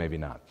 yeah, no, maybe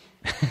not.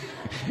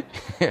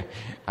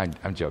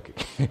 I'm joking,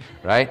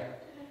 right?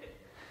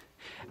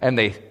 And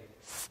they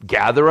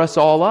gather us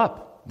all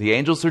up. The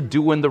angels are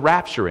doing the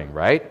rapturing,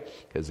 right?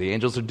 Because the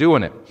angels are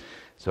doing it.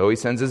 So he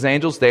sends his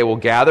angels. They will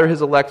gather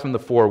his elect from the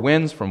 4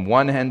 winds, from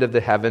one end of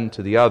the heaven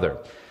to the other.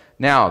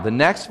 Now, the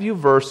next few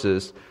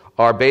verses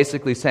are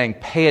basically saying,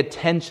 pay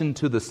attention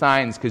to the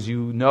signs, because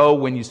you know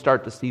when you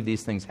start to see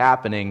these things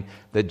happening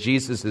that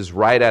Jesus is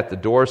right at the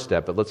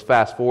doorstep. But let's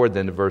fast forward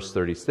then to verse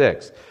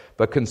 36.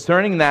 But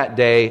concerning that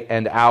day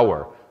and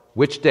hour,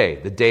 which day?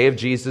 The day of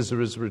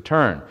Jesus'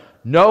 return.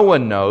 No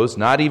one knows,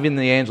 not even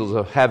the angels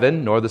of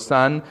heaven, nor the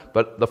Son,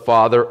 but the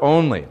Father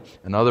only.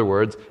 In other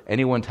words,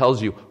 anyone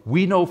tells you,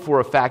 we know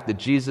for a fact that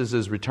Jesus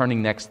is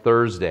returning next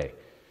Thursday.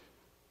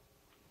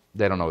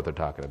 They don't know what they're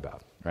talking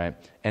about, right?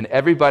 And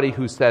everybody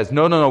who says,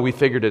 no, we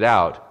figured it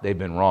out, they've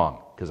been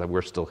wrong, because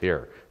we're still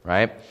here,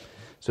 right?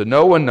 So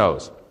no one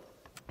knows.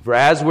 For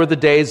as were the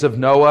days of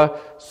Noah,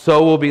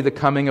 so will be the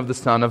coming of the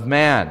Son of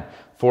Man.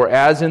 For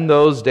as in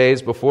those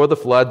days before the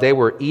flood, they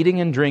were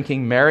eating and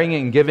drinking, marrying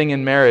and giving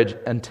in marriage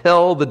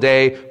until the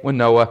day when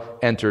Noah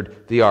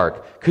entered the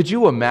ark. Could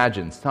you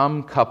imagine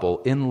some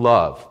couple in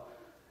love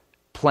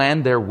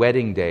planned their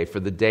wedding day for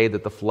the day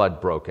that the flood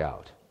broke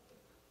out?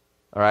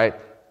 All right?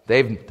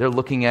 They're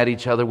looking at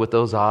each other with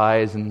those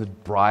eyes, and the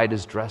bride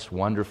is dressed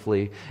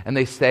wonderfully, and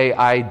they say,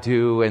 I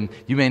do, and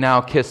you may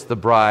now kiss the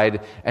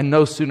bride. And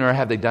no sooner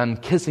have they done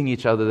kissing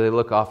each other, they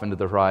look off into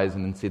the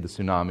horizon and see the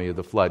tsunami of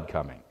the flood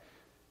coming.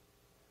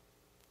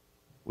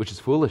 Which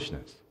is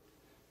foolishness,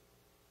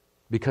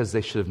 because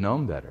they should have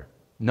known better.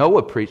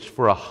 Noah preached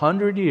for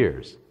 100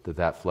 years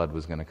that flood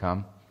was going to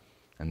come,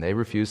 and they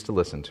refused to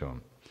listen to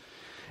him.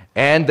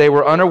 And they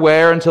were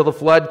unaware until the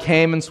flood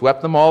came and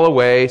swept them all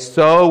away.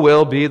 So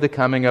will be the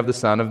coming of the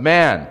Son of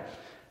Man.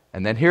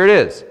 And then here it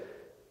is.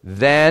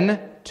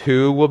 Then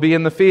 2 will be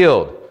in the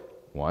field,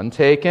 1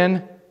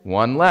 taken,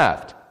 1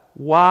 left.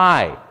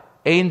 Why?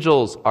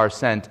 Angels are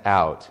sent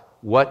out.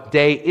 What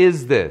day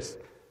is this?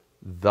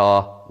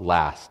 The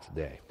last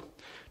day.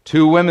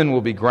 2 women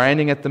will be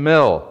grinding at the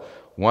mill.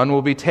 1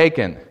 will be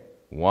taken,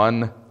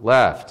 1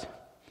 left.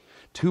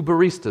 2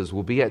 baristas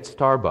will be at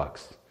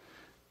Starbucks,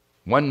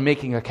 one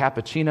making a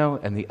cappuccino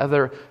and the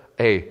other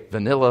a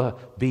vanilla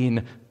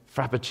bean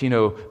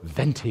frappuccino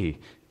venti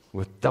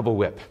with double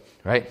whip,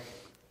 right?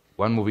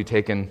 One will be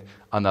taken,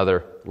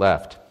 another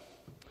left.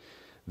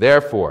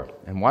 Therefore,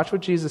 and watch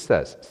what Jesus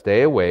says,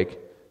 stay awake,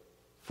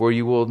 for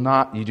you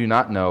do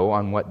not know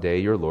on what day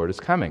your Lord is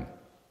coming.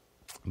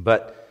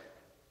 But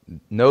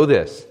know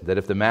this, that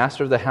if the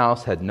master of the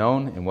house had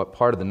known in what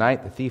part of the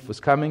night the thief was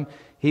coming,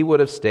 he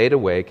would have stayed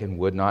awake and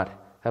would not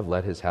have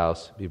let his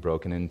house be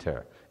broken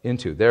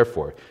into.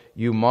 Therefore,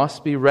 you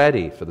must be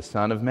ready, for the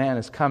Son of Man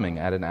is coming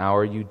at an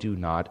hour you do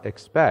not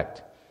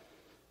expect.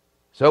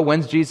 So,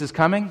 when's Jesus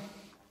coming?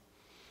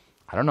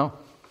 I don't know.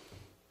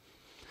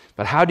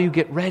 But how do you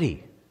get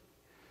ready?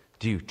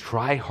 Do you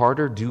try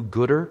harder, do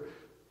gooder?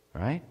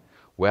 Right?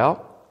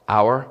 Well,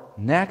 our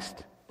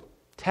next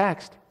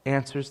text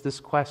answers this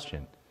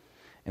question.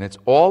 And it's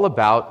all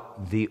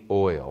about the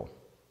oil.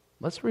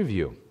 Let's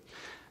review.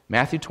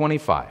 Matthew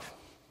 25.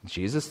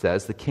 Jesus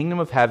says, the kingdom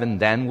of heaven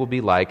then will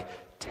be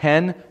like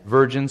 10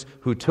 virgins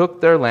who took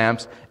their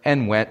lamps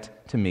and went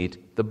to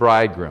meet the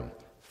bridegroom.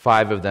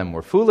 5 of them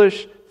were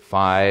foolish,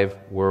 5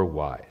 were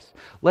wise.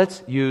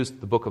 Let's use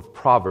the book of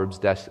Proverbs'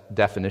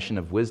 definition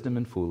of wisdom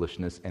and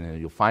foolishness, and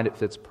you'll find it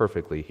fits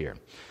perfectly here.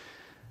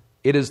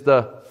 It is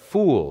the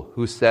fool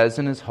who says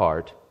in his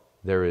heart,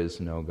 there is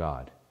no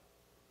God.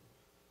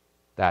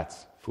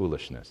 That's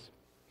foolishness.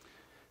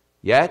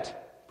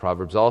 Yet,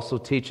 Proverbs also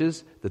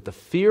teaches that the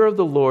fear of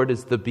the Lord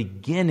is the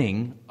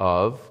beginning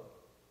of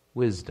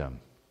wisdom.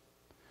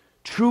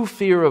 True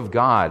fear of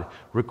God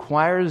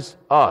requires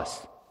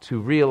us to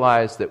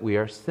realize that we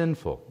are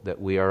sinful, that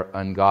we are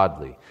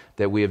ungodly,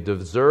 that we have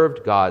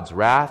deserved God's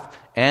wrath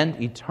and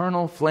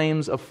eternal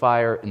flames of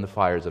fire in the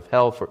fires of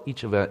hell for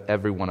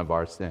every one of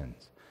our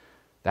sins.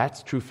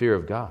 That's true fear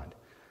of God.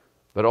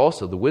 But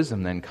also the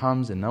wisdom then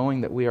comes in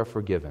knowing that we are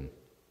forgiven,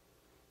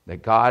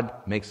 that God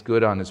makes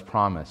good on His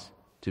promise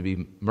to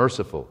be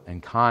merciful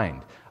and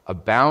kind,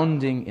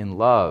 abounding in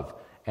love,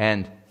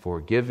 and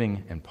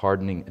forgiving and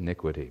pardoning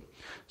iniquity.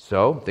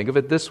 So, think of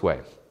it this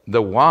way.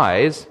 The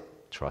wise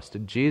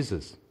trusted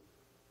Jesus.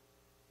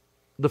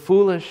 The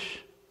foolish,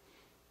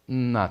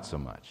 not so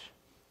much,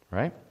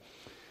 right?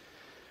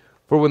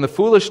 For when the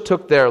foolish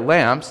took their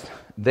lamps,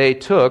 they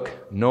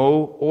took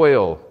no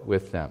oil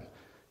with them.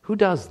 Who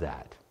does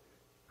that?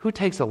 Who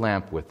takes a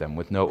lamp with them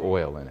with no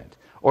oil in it?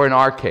 Or in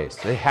our case,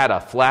 they had a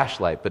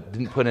flashlight but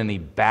didn't put any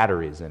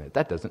batteries in it.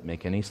 That doesn't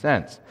make any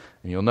sense.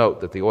 And you'll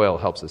note that the oil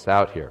helps us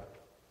out here.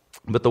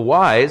 But the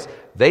wise,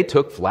 they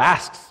took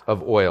flasks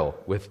of oil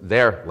with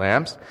their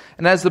lamps.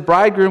 And as the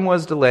bridegroom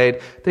was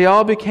delayed, they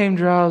all became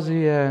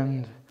drowsy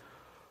and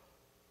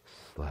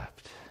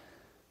slept.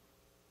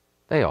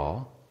 They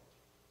all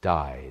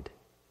died.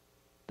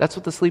 That's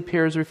what the sleep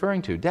here is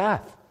referring to,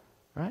 death,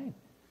 right?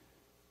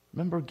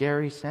 Remember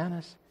Gary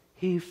Sanis?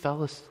 He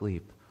fell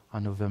asleep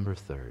on November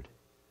 3rd.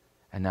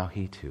 And now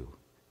he too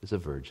is a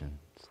virgin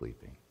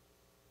sleeping,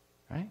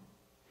 right?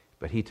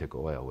 But he took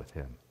oil with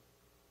him.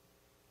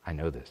 I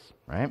know this,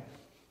 right?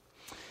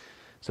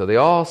 So they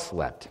all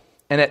slept.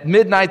 And at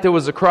midnight there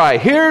was a cry,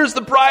 "Here's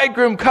the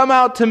bridegroom, come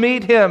out to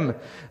meet him."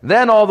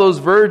 Then all those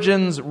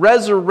virgins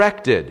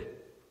resurrected.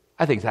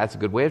 I think that's a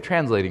good way of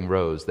translating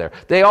rose there.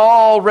 They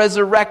all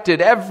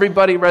resurrected.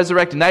 Everybody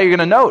resurrected. Now you're going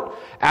to note,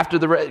 after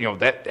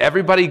that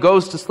everybody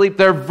goes to sleep.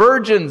 They're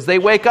virgins. They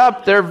wake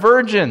up. They're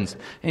virgins.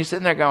 And you're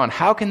sitting there going,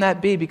 how can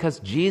that be? Because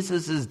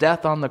Jesus'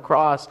 death on the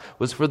cross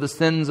was for the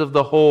sins of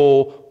the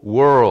whole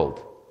world.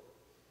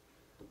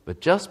 But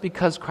just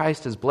because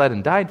Christ has bled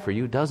and died for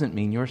you doesn't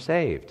mean you're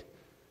saved.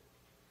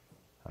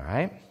 All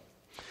right?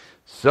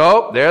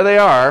 So, there they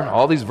are.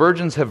 All these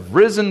virgins have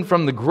risen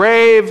from the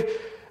grave.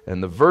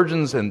 And the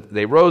virgins, and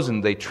they rose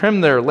and they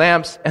trimmed their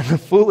lamps. And the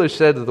foolish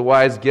said to the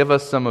wise, "Give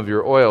us some of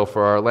your oil,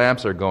 for our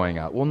lamps are going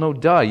out." Well, no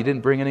duh, you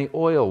didn't bring any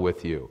oil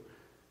with you.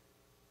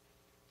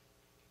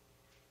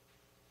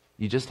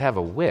 You just have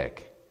a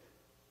wick.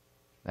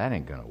 That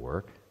ain't going to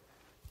work.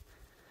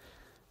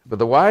 But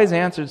the wise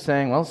answered,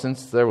 saying, "Well,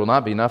 since there will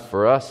not be enough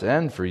for us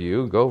and for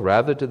you, go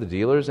rather to the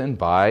dealers and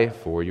buy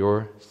for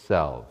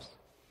yourselves."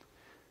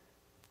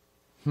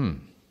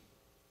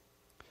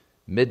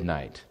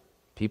 Midnight.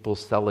 People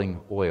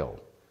selling oil.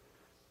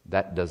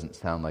 That doesn't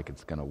sound like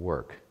it's going to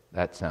work.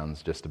 That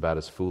sounds just about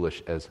as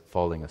foolish as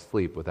falling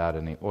asleep without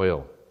any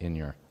oil in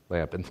your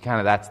lamp. And kind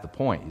of that's the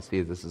point. You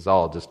see, this is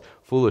all just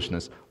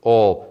foolishness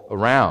all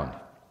around.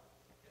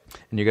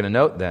 And you're going to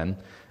note then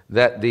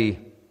that the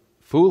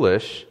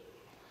foolish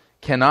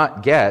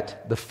cannot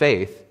get the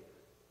faith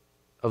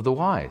of the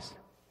wise.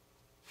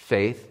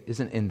 Faith is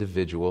an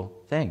individual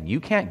thing. You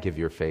can't give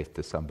your faith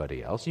to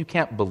somebody else. You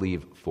can't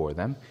believe for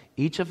them.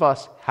 Each of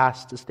us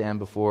has to stand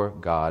before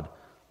God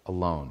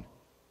alone.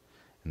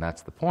 And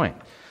that's the point.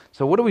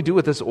 So what do we do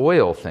with this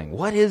oil thing?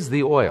 What is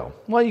the oil?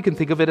 Well, you can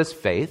think of it as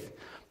faith.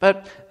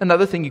 But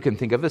another thing you can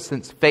think of is,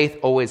 since faith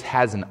always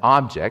has an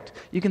object,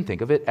 you can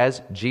think of it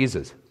as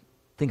Jesus.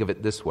 Think of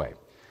it this way.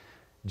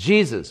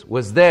 Jesus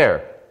was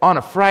there on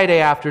a Friday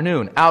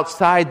afternoon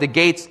outside the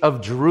gates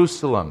of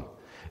Jerusalem,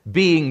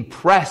 being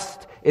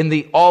pressed in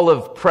the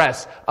olive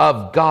press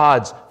of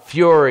God's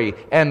fury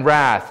and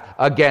wrath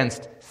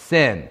against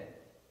sin,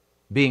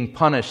 being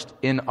punished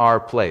in our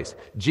place.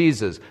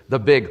 Jesus, the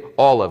big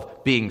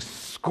olive, being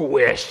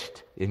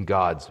squished in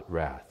God's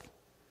wrath.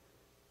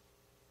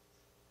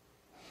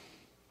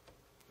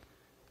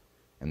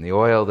 And the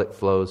oil that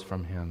flows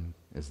from him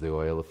is the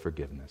oil of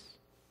forgiveness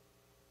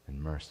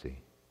and mercy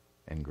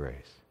and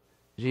grace.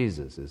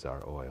 Jesus is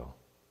our oil,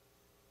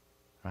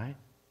 right?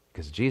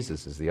 Because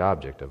Jesus is the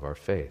object of our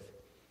faith.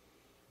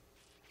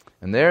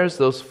 And there's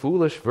those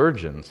foolish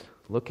virgins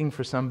looking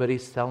for somebody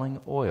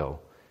selling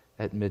oil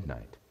at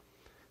midnight.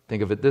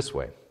 Think of it this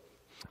way.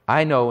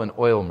 I know an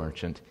oil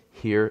merchant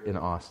here in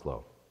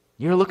Oslo.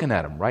 You're looking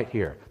at him right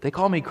here. They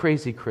call me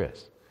Crazy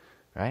Chris,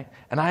 right?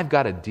 And I've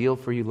got a deal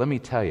for you. Let me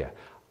tell you.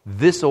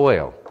 This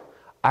oil,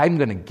 I'm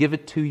going to give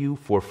it to you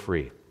for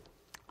free.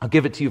 I'll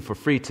give it to you for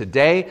free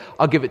today.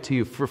 I'll give it to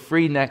you for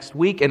free next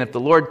week. And if the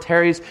Lord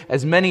tarries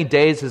as many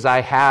days as I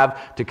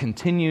have to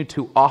continue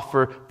to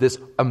offer this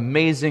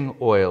amazing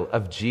oil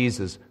of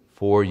Jesus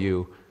for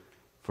you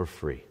for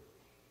free.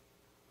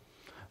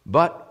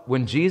 But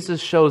when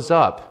Jesus shows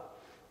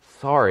up,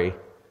 sorry,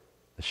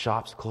 the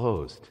shop's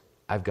closed.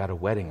 I've got a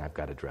wedding I've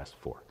got to dress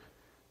for.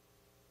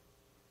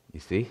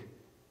 You see?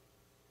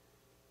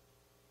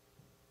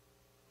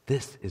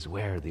 This is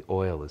where the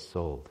oil is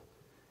sold.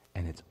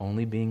 And it's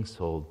only being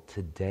sold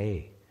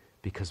today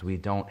because we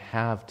don't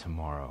have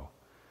tomorrow.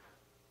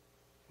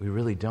 We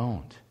really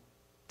don't.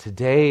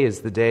 Today is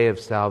the day of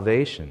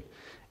salvation.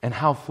 And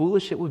how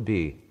foolish it would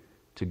be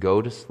to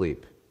go to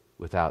sleep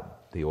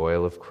without the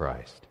oil of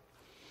Christ.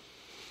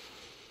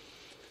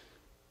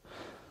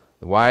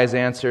 The wise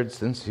answered,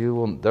 since there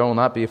will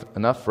not be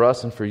enough for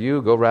us and for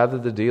you, go rather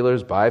to the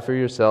dealers, buy for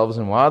yourselves.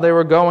 And while they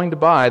were going to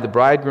buy, the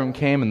bridegroom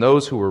came, and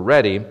those who were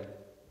ready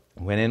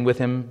went in with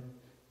him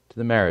to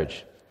the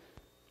marriage.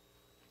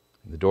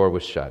 The door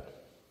was shut.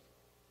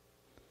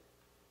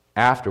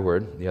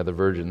 Afterward, the other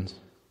virgins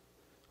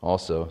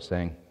also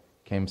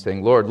came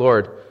saying, Lord,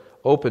 Lord,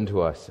 open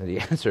to us. And he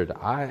answered,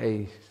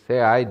 I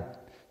say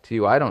to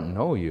you, I don't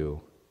know you.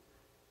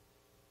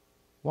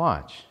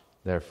 Watch,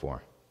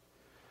 therefore,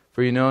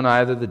 for you know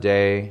neither the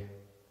day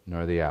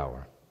nor the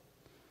hour.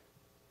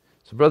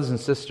 So, brothers and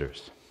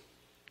sisters,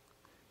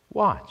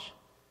 watch,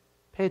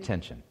 pay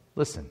attention,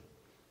 listen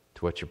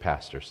to what your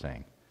pastor's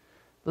saying.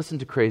 Listen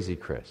to Crazy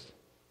Chris.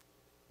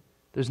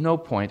 There's no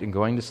point in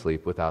going to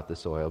sleep without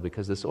this oil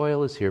because this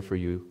oil is here for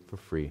you for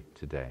free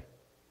today.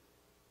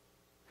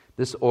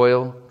 This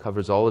oil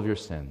covers all of your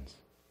sins,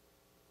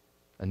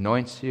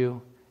 anoints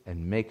you,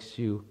 and makes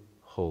you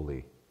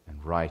holy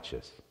and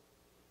righteous.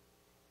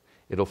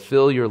 It'll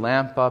fill your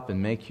lamp up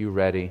and make you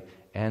ready,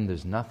 and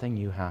there's nothing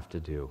you have to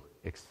do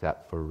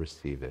except for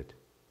receive it.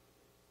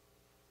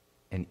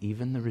 And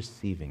even the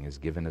receiving is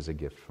given as a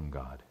gift from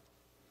God.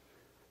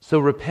 So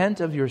repent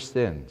of your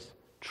sins.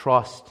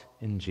 Trust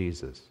in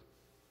Jesus.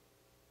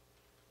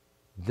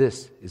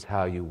 This is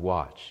how you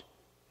watch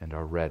and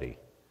are ready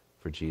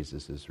for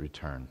Jesus'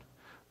 return.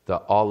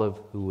 The olive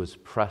who was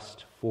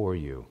pressed for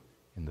you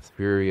in the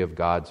fury of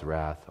God's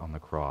wrath on the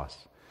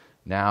cross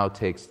now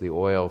takes the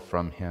oil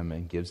from him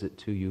and gives it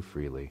to you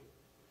freely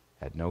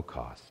at no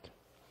cost.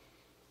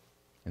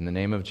 In the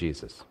name of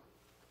Jesus,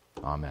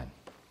 amen.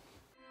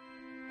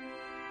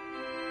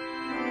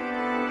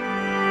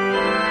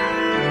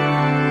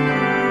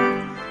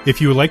 If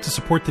you would like to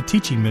support the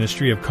teaching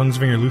ministry of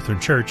Kongsvinger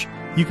Lutheran Church,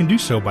 you can do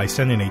so by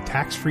sending a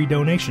tax-free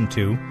donation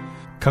to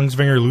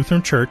Kongsvinger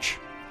Lutheran Church,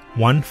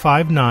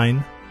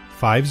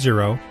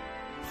 15950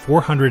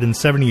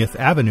 470th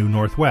Avenue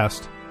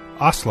Northwest,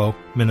 Oslo,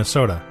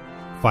 Minnesota,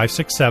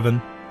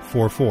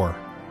 56744.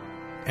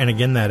 And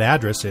again, that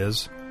address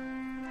is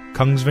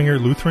Kongsvinger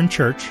Lutheran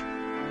Church,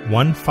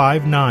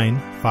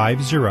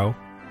 15950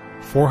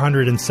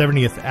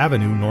 470th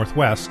Avenue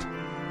Northwest,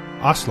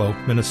 Oslo,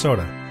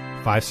 Minnesota,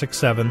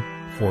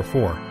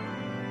 56744.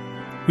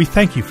 We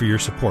thank you for your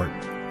support.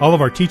 All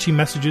of our teaching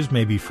messages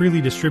may be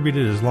freely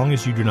distributed as long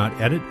as you do not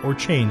edit or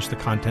change the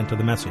content of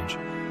the message.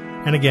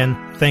 And again,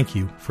 thank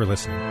you for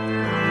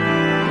listening.